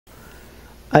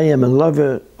I am a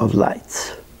lover of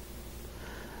lights.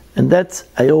 And that's,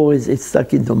 it's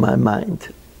stuck into my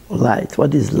mind. Light,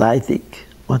 what is lighting?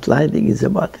 What lighting is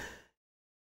about.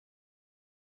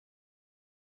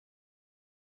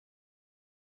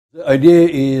 The idea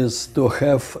is to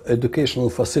have educational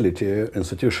facility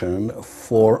institution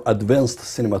for advanced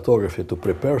cinematography to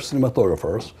prepare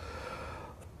cinematographers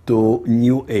to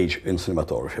new age in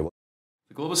cinematography.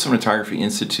 The Global Cinematography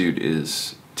Institute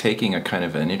is taking a kind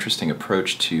of an interesting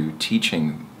approach to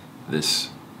teaching this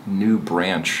new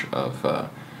branch of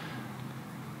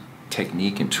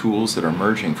technique and tools that are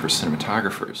emerging for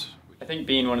cinematographers. I think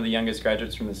being one of the youngest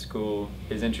graduates from the school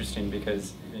is interesting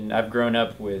because I've grown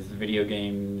up with video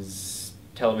games,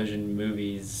 television,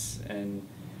 movies, and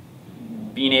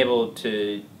being able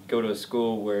to go to a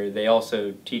school where they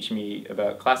also teach me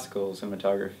about classical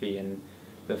cinematography and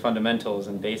the fundamentals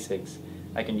and basics,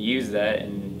 I can use that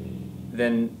and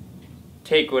then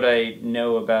take what I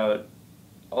know about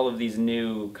all of these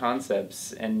new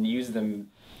concepts and use them.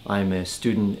 I'm a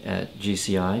student at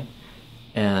GCI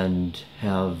and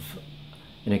have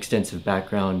an extensive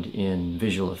background in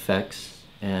visual effects,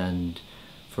 and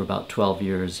for about 12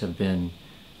 years have been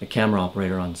a camera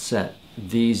operator on set.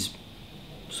 These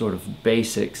sort of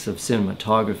basics of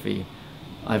cinematography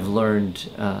I've learned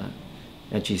at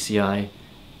GCI,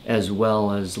 as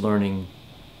well as learning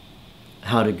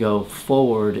how to go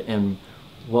forward and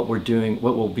what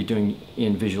we'll be doing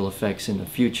in visual effects in the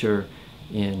future,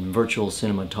 in virtual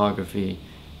cinematography,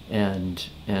 and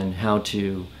how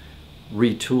to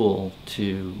retool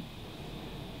to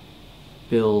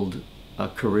build a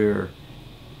career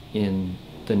in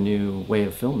the new way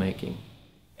of filmmaking.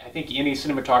 I think any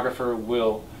cinematographer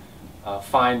will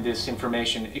find this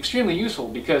information extremely useful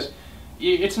because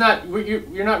it's not,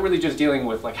 you're not really just dealing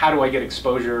with like how do I get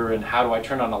exposure and how do I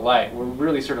turn on a light. We're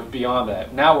really sort of beyond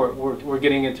that. Now we're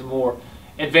getting into more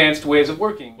advanced ways of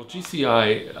working. Well,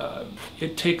 GCI,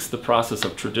 it takes the process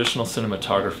of traditional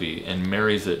cinematography and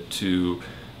marries it to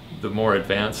the more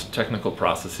advanced technical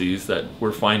processes that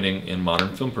we're finding in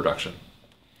modern film production.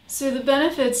 So the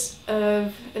benefits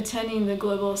of attending the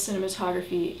Global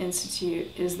Cinematography Institute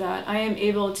is that I am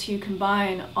able to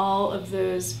combine all of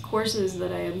those courses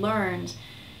that I had learned,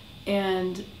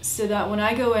 and so that when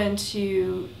I go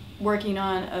into working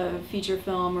on a feature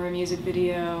film or a music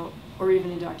video or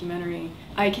even a documentary,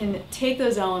 I can take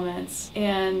those elements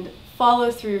and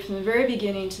follow through from the very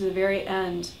beginning to the very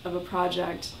end of a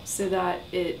project so that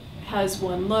it has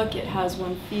one look, it has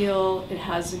one feel, it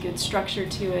has a good structure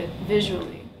to it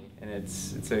visually. And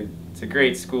it's a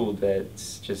great school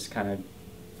that's just kind of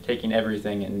taking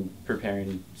everything and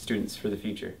preparing students for the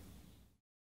future.